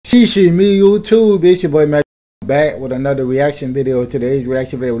Shishi, me, YouTube, it's your boy Mac back with another reaction video. Today's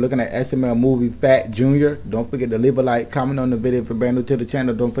reaction video, we're looking at SML Movie Fat Jr. Don't forget to leave a like, comment on the video if you're brand new to the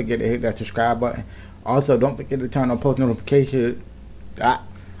channel. Don't forget to hit that subscribe button. Also, don't forget to turn on post notification.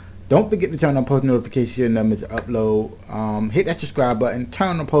 Don't forget to turn on post notification numbers to upload. Hit that subscribe button,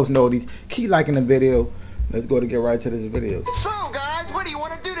 turn on post notices, keep liking the video. Let's go to get right to this video. So guys, what do you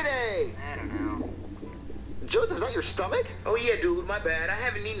want to do today? I don't know. Joseph, is that your stomach? Oh yeah, dude, my bad. I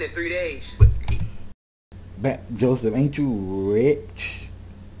haven't eaten in 3 days. Joseph, ain't you rich?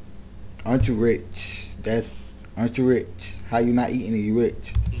 Aren't you rich? Aren't you rich? How you not eating and you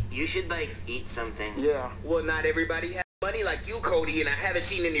rich? You should, like, eat something. Yeah. Well, not everybody has money like you, Cody, and I haven't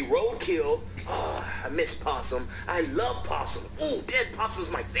seen any roadkill. Oh, I miss possum. I love possum. Ooh, dead possum's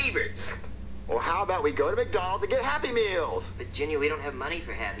my favorite. Well, how about we go to McDonald's and get Happy Meals? But, Junior, we don't have money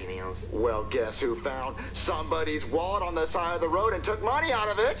for Happy Meals. Well, guess who found somebody's wallet on the side of the road and took money out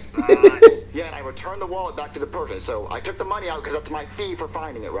of it? Yeah, and I returned the wallet back to the person, so I took the money out because that's my fee for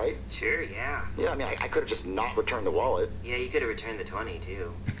finding it, right? Sure, yeah. Yeah, I mean, I could have just not returned the wallet. Yeah, you could have returned the 20,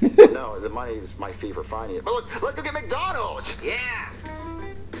 too. No, the money is my fee for finding it. But look, let's go get McDonald's! Yeah!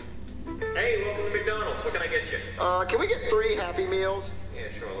 Hey, welcome to McDonald's. What can I get you? Can we get 3 Happy Meals? Yeah,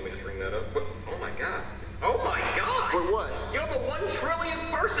 sure. Let me just ring that up. What? Oh my god. Oh my god! Wait, what? You're the 1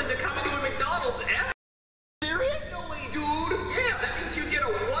 trillionth person to come into a McDonald's ever. Serious? No way, dude. Yeah, that means you get a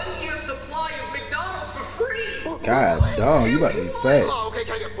 1-year supply of McDonald's for free. God dog, you about to be fat. Oh, okay,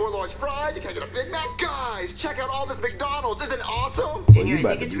 can I get 4 large fries? Can I get a Big Mac? Guys, check out all this McDonald's. Isn't it awesome? Junior, I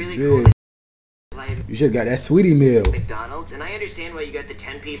think it's really cool. You should have got that sweetie meal. McDonald's, and I understand why you got the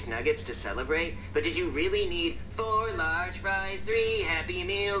 10-piece nuggets to celebrate, but did you really need 4 large fries, 3 Happy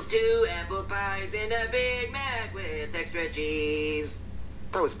Meals, 2 apple pies, and a Big Mac with extra cheese?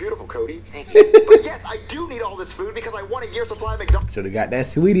 That was beautiful, Cody. Thank you. But yes, I do need all this food because I want a year's supply of McDonald's. Should have got that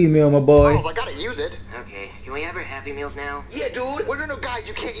sweetie meal, my boy. Oh, I gotta use it. Okay, can we have our Happy Meals now? Yeah, dude. Well, no, guys,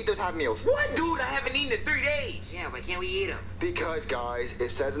 you can't eat those Happy Meals. What, dude? I haven't eaten in 3 days. Yeah, why can't we eat them? Because, guys, it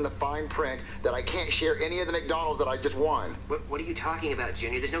says in the fine print that I can't share any of the McDonald's that I just won. What are you talking about,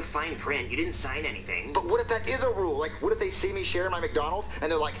 Junior? There's no fine print. You didn't sign anything. But what if that is a rule? Like, what if they see me sharing my McDonald's and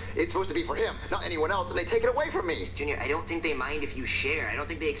they're like, it's supposed to be for him, not anyone else, and they take it away from me? Junior, I don't think they mind if you share. I don't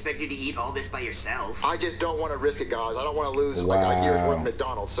think they expect you to eat all this by yourself. I just don't want to risk it, guys. I don't want to lose like a year's worth of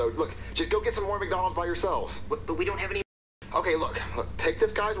McDonald's. So, look, just go get some more McDonald's by yourselves. But we don't have any... Okay, look, take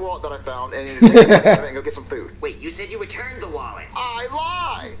this guy's wallet that I found and take it and go get some food. Wait, you said you returned the wallet. I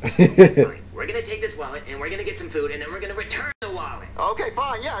lied! Fine, we're gonna take this wallet and we're gonna get some food and then we're gonna return the wallet. Okay,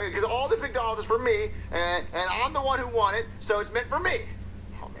 fine, yeah, because all this McDonald's is for me and I'm the one who won it, so it's meant for me.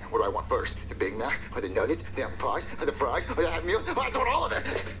 Oh man, what do I want first? The Big Mac, or the nuggets, the apple pies, or the fries, or the Happy Meal? I want all of it!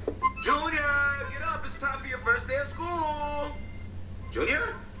 Junior, get up. It's time for your first day of school.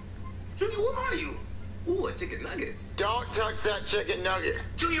 Junior? Junior, where are you? Ooh, a chicken nugget. Don't touch that chicken nugget.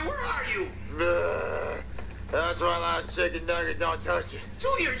 Junior, where are you? That's my last chicken nugget, don't touch it.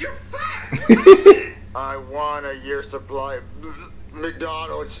 Junior, you're fat. I won a year's supply of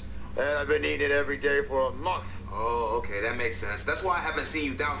McDonald's, and I've been eating it every day for a month. Oh, okay, that makes sense. That's why I haven't seen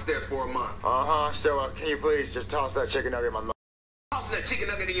you downstairs for a month. So can you please just toss that chicken nugget in my mouth? Tossing that chicken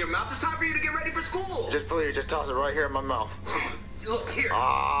nugget in your mouth. It's time for you to get ready for school. Just please, just toss it right here in my mouth. Look, here.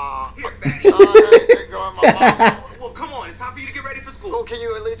 Here, Fatty. Go in my mouth. Well, come on. It's time for you to get ready for school. Oh, can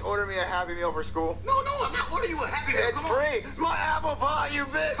you at least order me a Happy Meal for school? No, I'm not ordering you a Happy Meal. It's free. My apple pie, you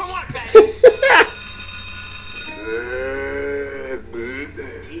bitch. Come on, fatty.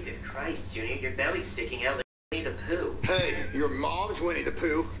 Jesus Christ, Junior, your belly's sticking out like Winnie the Pooh. Hey, your mom's Winnie the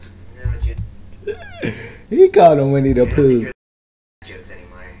Pooh. No, Junior. He called him Winnie the Pooh. Jokes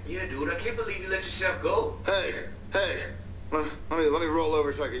anymore. Yeah, dude, I can't believe you let yourself go. Hey. Let me roll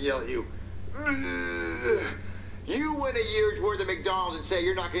over so I can yell at you. You win a year's worth of McDonald's and say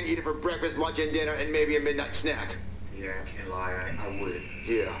you're not going to eat it for breakfast, lunch, and dinner, and maybe a midnight snack. Yeah, I can't lie. I would.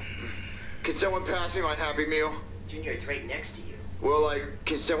 Yeah. Can someone pass me my Happy Meal? Junior, it's right next to you. Well, like,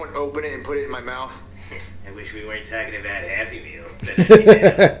 can someone open it and put it in my mouth? I wish we weren't talking about Happy Meal.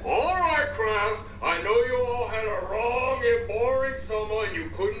 All right, class. I know you all had a long and boring summer and you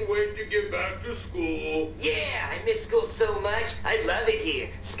couldn't wait to get back to school. Yeah, I miss school so much. I love it here.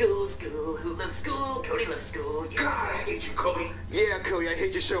 School. Who loves school? Cody loves school. Yeah. God, I hate you, Cody. Yeah, Cody, I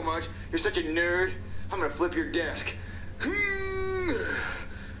hate you so much. You're such a nerd. I'm going to flip your desk. Some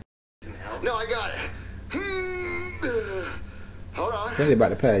help? No, I got it. Hold on. I think they about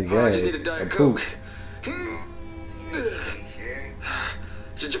to pass gas. I just need a Diet Coke. Are you sure?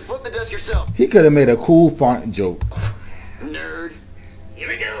 Should you flip the desk yourself? He could have made a cool font joke. Nerd. Here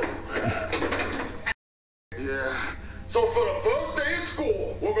we go. Yeah. So for the first day of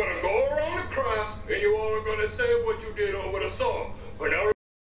school, we're gonna what you did over the summer. But now,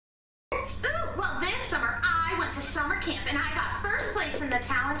 Ooh, well, this summer I went to summer camp and I got first place in the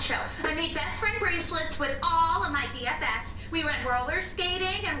talent show. I made best friend bracelets with all of my BFFs. We went roller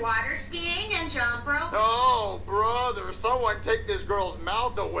skating and water skiing and jump rope. Oh, brother, someone take this girl's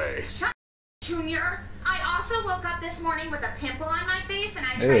mouth away. Shut up, Junior. I also woke up this morning with a pimple on my face and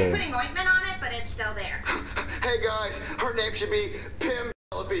I tried putting ointment on it, but it's still there. Hey, guys, her name should be Pim.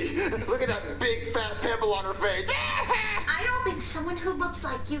 Look at that big fat pimple on her face. I don't think someone who looks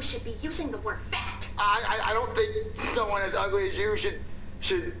like you should be using the word fat. I don't think someone as ugly as you should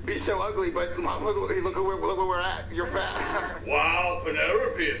be so ugly, but look where we're at. You're fat. wow,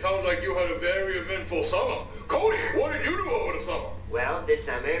 Penelope, it sounds like you had a very eventful summer. Cody, what did you do over the summer? Well, this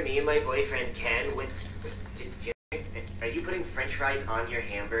summer, me and my boyfriend Ken went... Are you putting french fries on your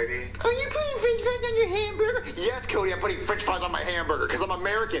hamburger? Are you putting french fries on your hamburger? Yes, Cody, I'm putting french fries on my hamburger because I'm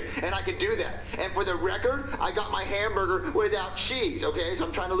American and I can do that. And for the record, I got my hamburger without cheese, okay? So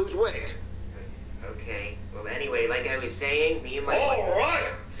I'm trying to lose weight. Okay. Well, anyway, like I was saying, me and my... All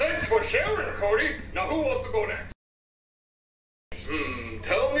right. Thanks for sharing, Cody. Now, who wants to go next?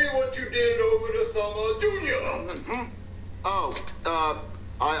 Tell me what you did over the summer, Junior.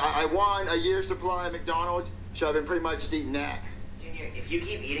 I won a year's supply of McDonald's, so I've been pretty much just eating that. Junior, if you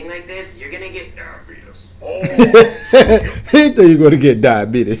keep eating like this, you're gonna get diabetes. Oh, He thought you were going to get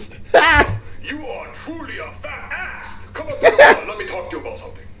diabetes. you are truly a fat ass. Come up here, let me talk to you about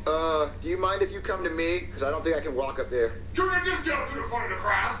something. Do you mind if you come to me? Because I don't think I can walk up there. Junior, just get up to the front of the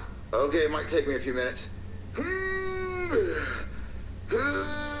class. Okay, it might take me a few minutes.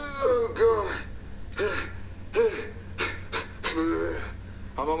 Oh, God.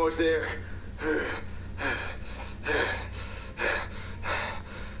 I'm almost there.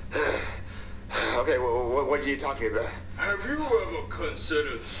 Okay, well, what are you talking about? Have you ever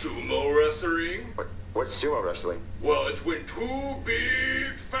considered sumo wrestling? What's sumo wrestling? Well, it's when two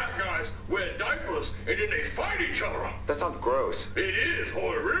big fat guys wear diapers and then they fight each other. That sounds gross. It is,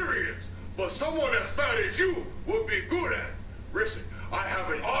 or it really is. But someone as fat as you would be good at it. Listen, I have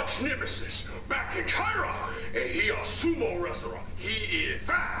an arch nemesis back in China, and he a sumo wrestler. He is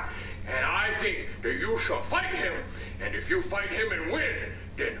fat, and I think that you shall fight him. And if you fight him and win,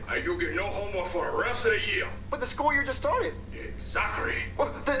 then you get no homework for the rest of the year. But the school year just started. Exactly.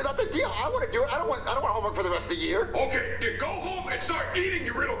 Well, that's a deal. I want to do it. I don't want homework for the rest of the year. Okay, then go home and start eating,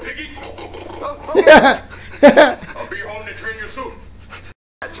 you little piggy. Okay. I'll be home to train you soon.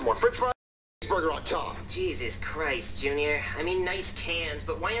 Add some more french fries, burger on top. Jesus Christ, Junior. I mean, nice cans,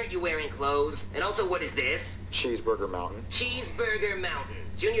 but why aren't you wearing clothes? And also, what is this? Cheeseburger Mountain. Cheeseburger Mountain.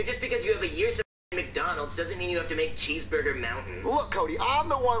 Junior, just because you have a year's supply of McDonald's doesn't mean you have to make Cheeseburger Mountain. Look, Cody, I'm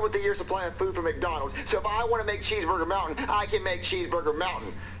the one with the year's supply of food from McDonald's, so if I want to make Cheeseburger Mountain, I can make Cheeseburger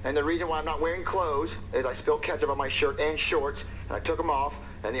Mountain. And the reason why I'm not wearing clothes is I spilled ketchup on my shirt and shorts, and I took them off,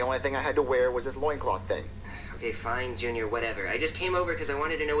 and the only thing I had to wear was this loincloth thing. Okay, fine, Junior, whatever. I just came over because I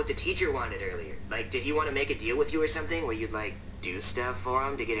wanted to know what the teacher wanted earlier. Like, did he want to make a deal with you or something where you'd, like, do stuff for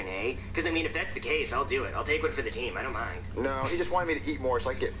him to get an A? Because, I mean, if that's the case, I'll do it. I'll take one for the team. I don't mind. No, he just wanted me to eat more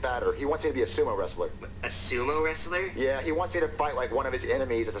so I can get fatter. He wants me to be a sumo wrestler. A sumo wrestler? Yeah, he wants me to fight like one of his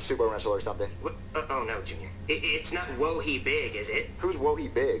enemies as a sumo wrestler or something. What? Oh, no, Junior. It's not Wohe Big, is it? Who's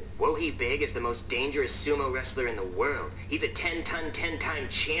Wohe Big? Wohe Big is the most dangerous sumo wrestler in the world. He's a 10-ton, 10-time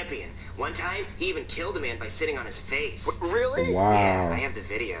champion. One time, he even killed a man by sitting on his face. What, really? Wow. Yeah, I have the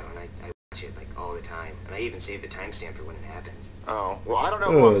video, and I watch it, like, all the time. And I even save the timestamp for when it happens. Oh, well, I don't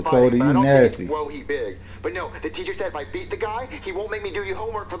know who I'm fighting, Cody, but I you don't nasty. think it's Wohe Big. But no, the teacher said if I beat the guy, he won't make me do your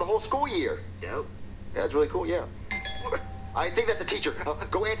homework for the whole school year. Dope. Yeah, that's really cool, yeah. I think that's the teacher.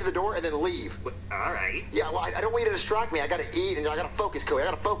 Go answer the door and then leave. All right. Yeah, well, I don't want you to distract me. I gotta eat and I gotta focus, Cody. I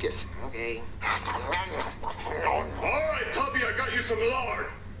gotta focus. Okay. All right, Tubby, I got you some lard.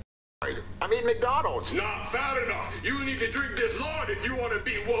 I'm eating McDonald's. Not fat enough. You need to drink this lard if you want to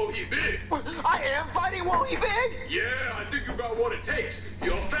beat Wohe Big. I am fighting Wohe Big? Yeah, I think you got what it takes.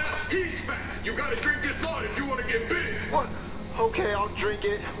 You're fat, he's fat. You gotta drink this lard if you want to get big. What? Okay, I'll drink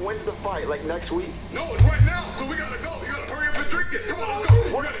it. When's the fight? Like next week? No, it's right now, so we gotta go. You gotta hurry up and drink this. Come on, let's go.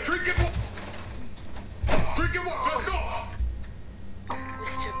 We gotta drink it. Drink it what? Let's go.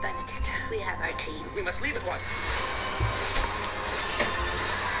 Mr. Benedict, we have our team. We must leave at once.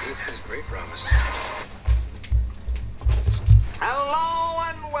 It has great promise. Hello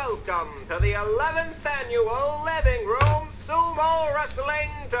and welcome to the 11th annual Living Room Sumo Wrestling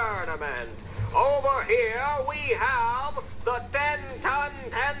Tournament. Over here we have the 10-ton,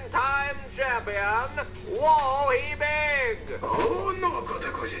 10-time champion, Wohe Big.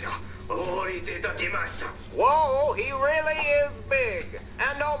 Whoa, he really is big.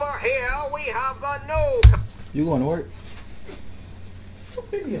 And over here we have the new... You going to work? What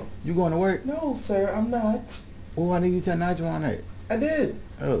video? You going to work? No, sir, I'm not. Oh, I need you to tell Nigel on that. I did.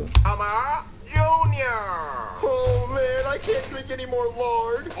 Oh. Summer Junior. Oh man, I can't drink any more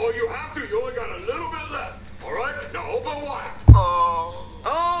lard. Oh, you have to. You only got a little bit left. All right? Now open wide. Oh.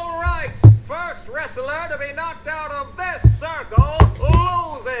 All right, first wrestler to be knocked out of this circle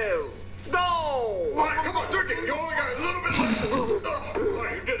loses. Go! All right, come on, drink it. You only got a little bit left. All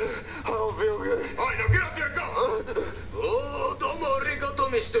right, you did it. I don't feel good. All right, now get up there, go. Oh, domo arigato,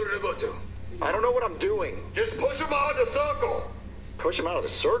 Mr. Roboto. I don't know what I'm doing. Just push him out of the circle. Push him out of the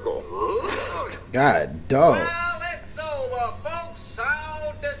circle. God dog. Well, it's over, folks.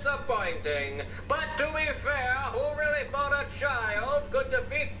 How disappointing. But to be fair, who really thought a child could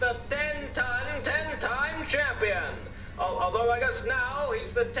defeat the 10-time champion? Although I guess now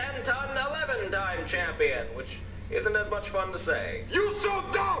he's the 10-ton, 11-time champion, which isn't as much fun to say. You so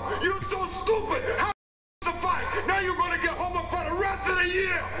dumb. You so stupid. How to fight? Now you're going to get home for the rest of the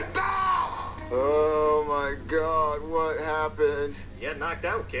year. Dumb. Oh my god, what happened? You got knocked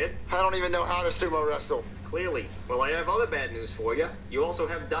out, kid. I don't even know how to sumo wrestle. Clearly. Well, I have other bad news for you. You also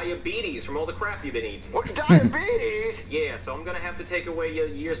have diabetes from all the crap you've been eating. What, diabetes? Yeah, so I'm gonna have to take away your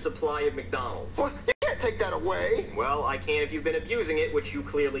year's supply of McDonald's. What? You can't take that away. Well, I can if you've been abusing it, which you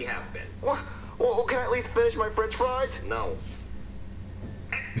clearly have been. What? Well, can I at least finish my french fries? No.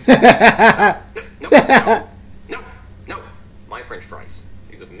 No. My french fries.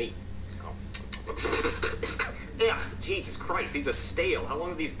 These are me. Ugh, Jesus Christ, these are stale. How long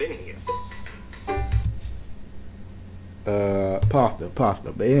have these been here? Pasta.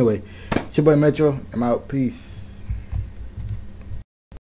 But anyway, it's your boy Metro. I'm out. Peace.